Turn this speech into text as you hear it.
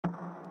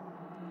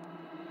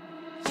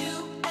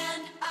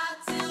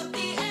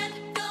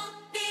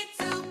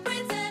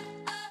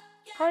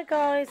Hi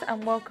guys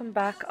and welcome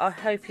back. I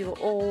hope you're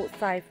all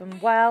safe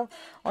and well.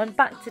 I'm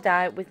back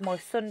today with my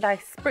Sunday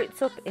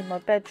spritz up in my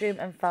bedroom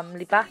and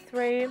family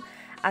bathroom,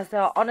 as they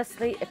are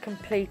honestly a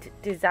complete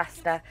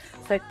disaster.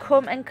 So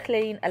come and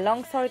clean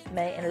alongside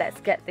me and let's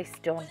get this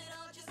done.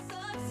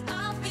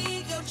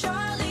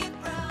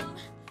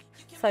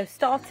 So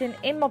starting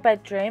in my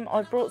bedroom,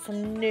 I brought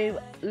some new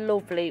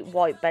lovely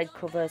white bed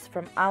covers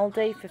from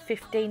Aldi for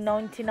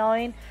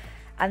 $15.99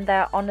 and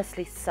they're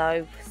honestly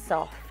so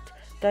soft.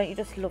 Don't you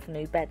just love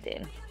new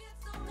bedding?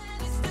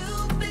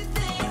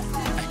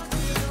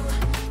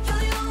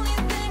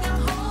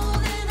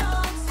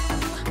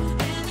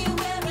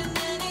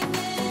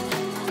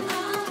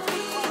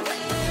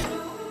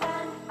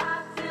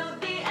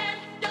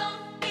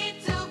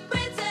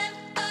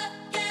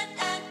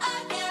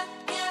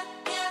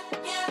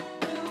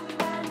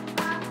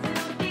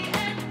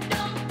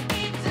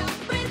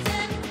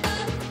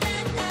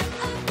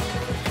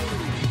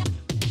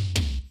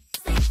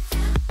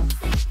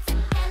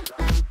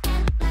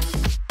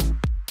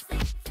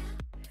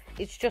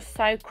 It's just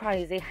so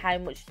crazy how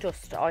much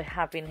dust I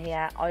have in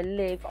here. I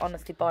live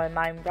honestly by a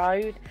main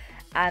road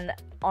and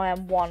I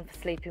am one for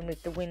sleeping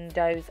with the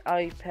windows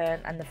open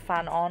and the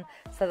fan on,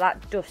 so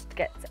that dust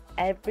gets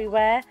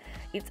everywhere.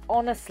 It's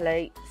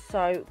honestly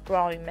so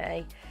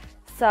grimy.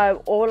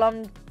 So all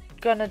I'm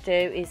gonna do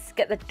is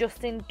get the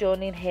dusting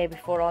done in here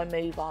before I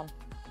move on.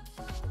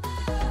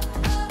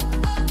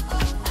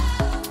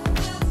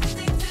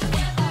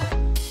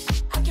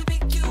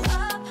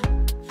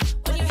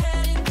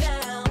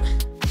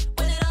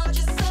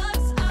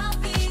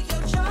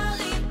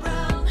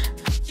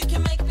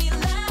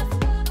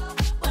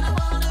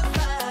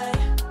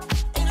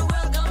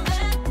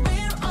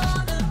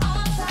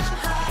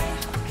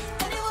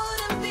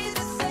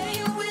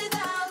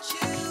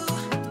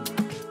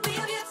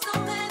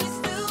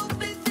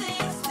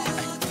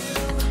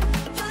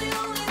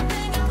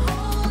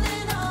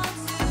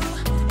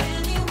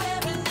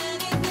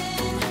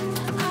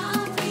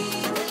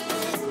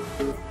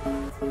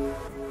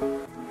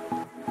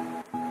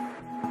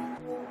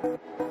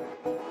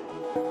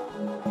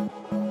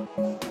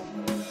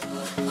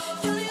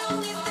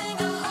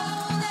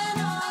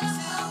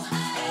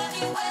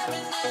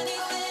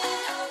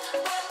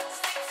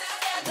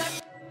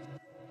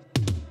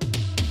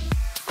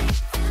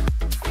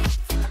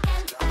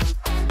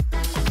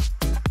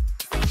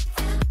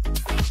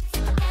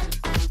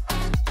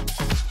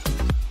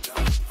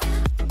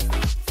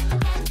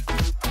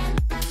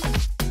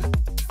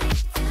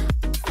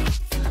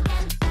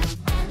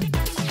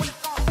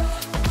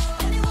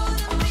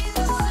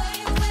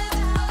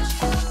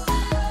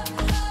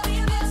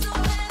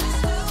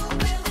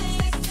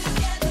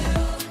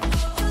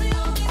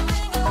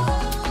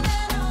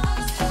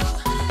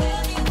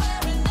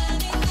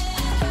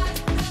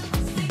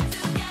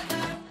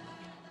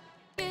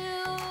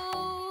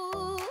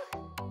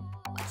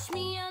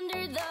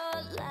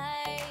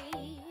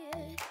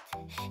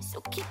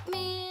 Keep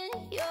me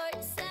in your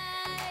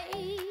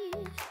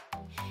sight,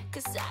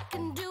 'cause I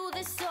can do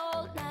this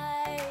all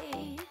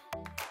night.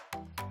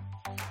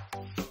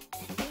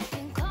 You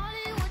can call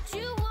it what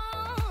you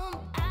want,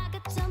 I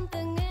got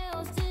something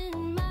else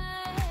in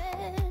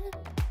mind.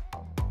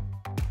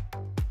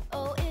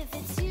 Oh, if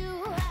it's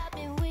you I've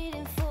been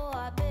waiting for,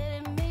 I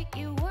better make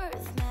you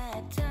worth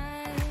my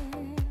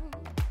time.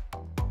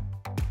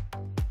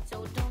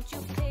 So don't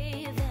you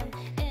pay them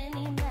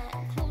any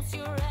mind, close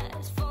your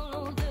eyes,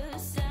 follow the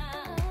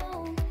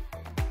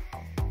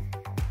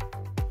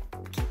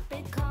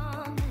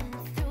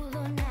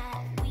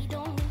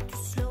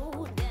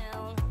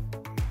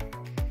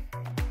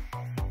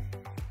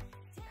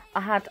I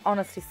had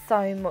honestly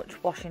so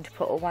much washing to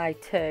put away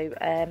too.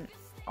 I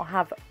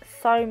have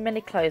so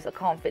many clothes, I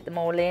can't fit them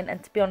all in,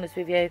 and to be honest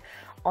with you,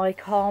 I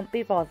can't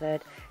be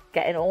bothered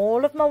getting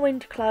all of my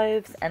winter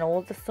clothes and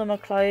all the summer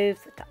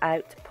clothes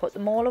out to put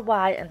them all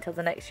away until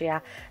the next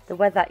year. The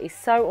weather is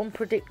so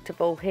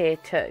unpredictable here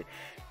too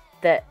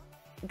that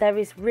there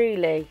is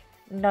really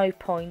no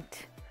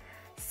point.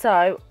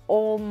 So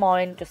all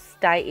mine just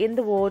stay in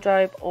the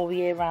wardrobe all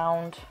year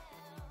round.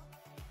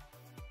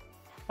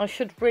 I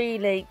should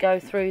really go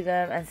through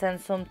them and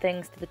send some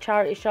things to the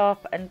charity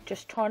shop, and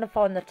just trying to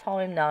find the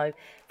time now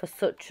for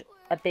such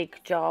a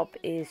big job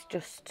is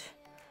just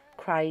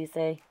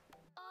crazy.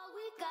 All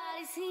we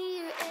got is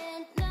here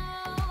and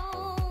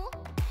now,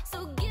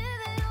 so give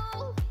it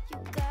all you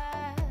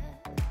got.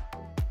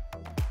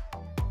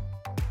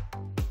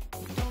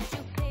 Don't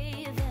you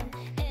pay them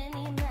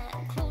any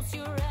mind, close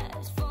your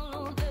eyes,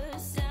 follow the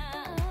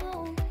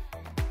sound.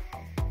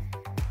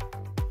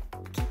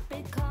 Keep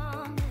it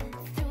coming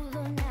through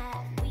the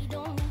night, we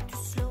don't need to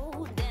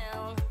slow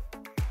down.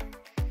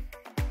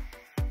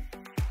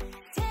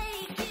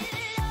 Take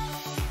it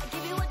all,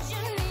 give you what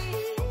you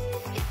need.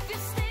 If you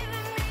stay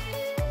with me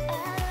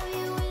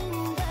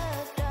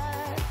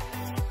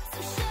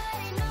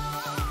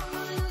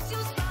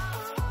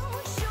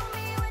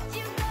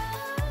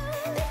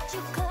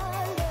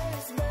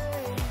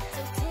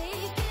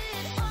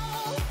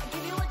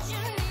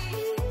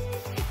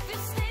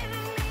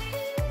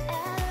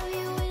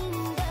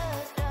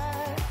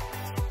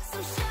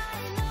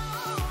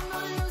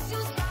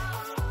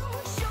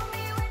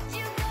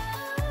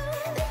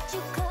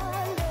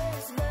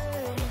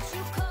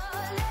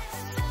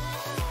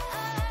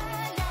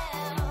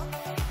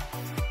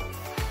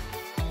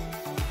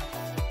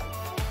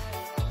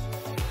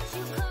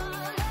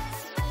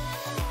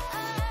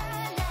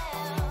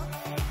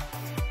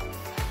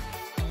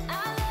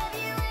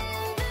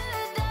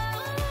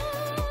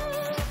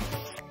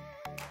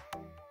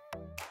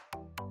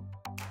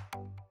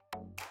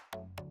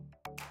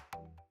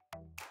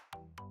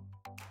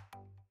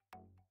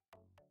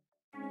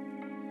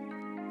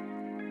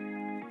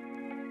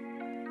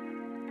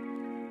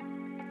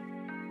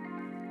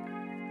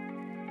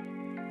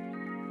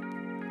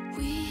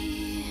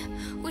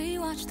We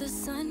watch the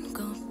sun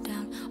go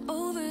down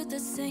over the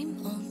same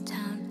old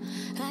town,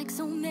 like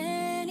so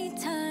many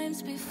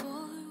times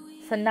before.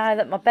 So now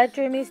that my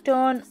bedroom is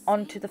done,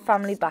 on to the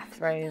family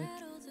bathroom.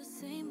 The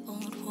same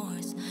old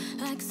wars,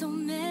 like so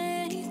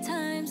many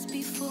times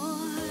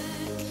before.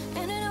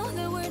 And I know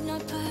that we're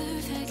not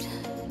perfect,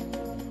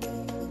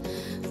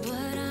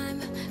 but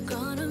I'm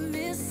gonna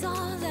miss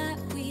all that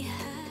we had.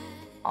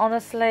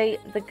 Honestly,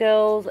 the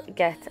girls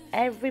get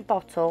every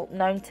bottle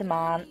known to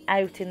man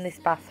out in this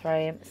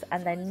bathroom,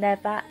 and they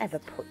never ever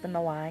put them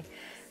away.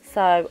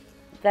 So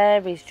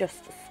there is just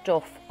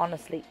stuff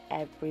honestly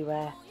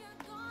everywhere.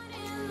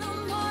 In the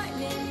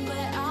morning,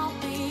 but I'll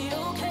be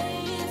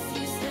okay if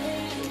you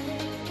stay.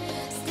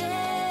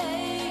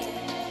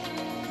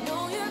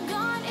 No, you're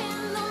gone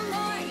in the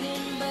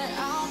morning, but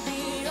I'll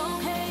be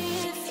okay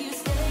if you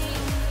stay.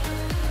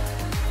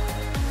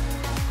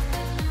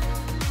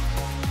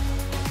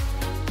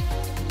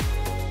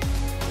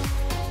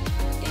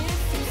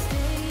 If you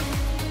stay.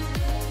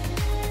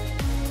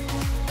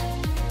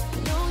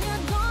 No,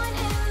 you're gone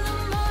in the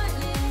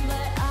morning,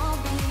 but I'll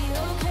be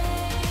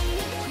okay.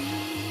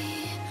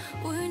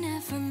 We were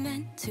never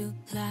meant to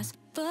last,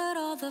 but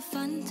all the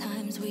fun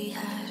times we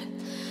had,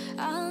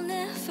 I'll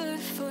never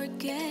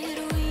forget.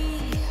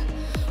 We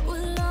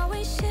will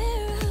always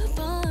share a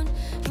bond,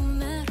 no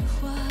matter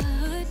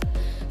what,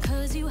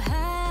 'cause you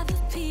have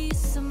a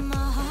piece of my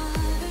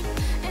heart.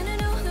 And I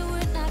know that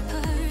we're not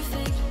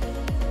perfect,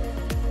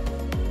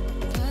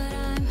 but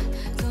I'm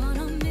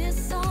gonna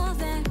miss all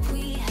that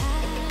we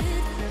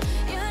had.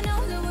 Yeah, I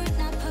know that we're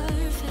not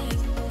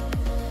perfect,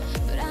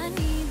 but I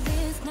need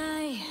this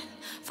night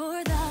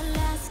for the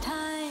last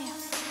time.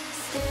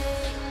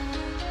 Stay,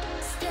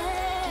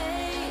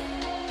 stay.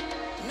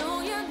 No,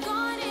 you're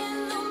gone in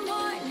the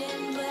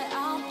morning, but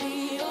I'll be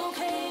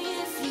okay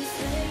if you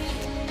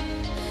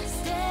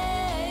stay.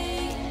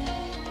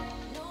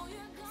 No,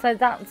 you're gone. So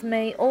that's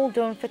me all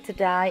done for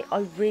today. I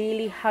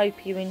really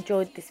hope you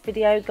enjoyed this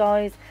video,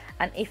 guys,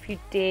 and if you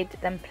did,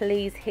 then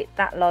please hit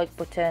that like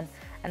button,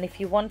 and if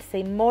you want to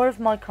see more of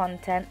my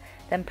content,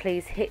 then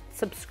please hit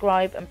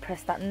subscribe and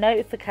press that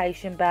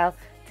notification bell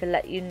to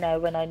let you know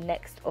when I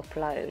next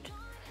upload.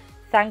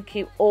 Thank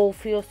you all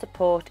for your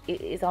support.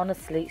 It is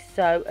honestly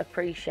so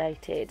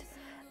appreciated.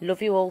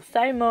 Love you all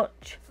so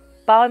much.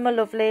 Bye my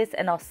lovelies,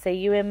 and I'll see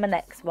you in my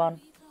next one.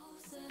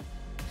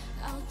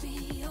 I'll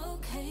be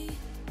okay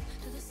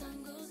till the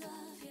sun goes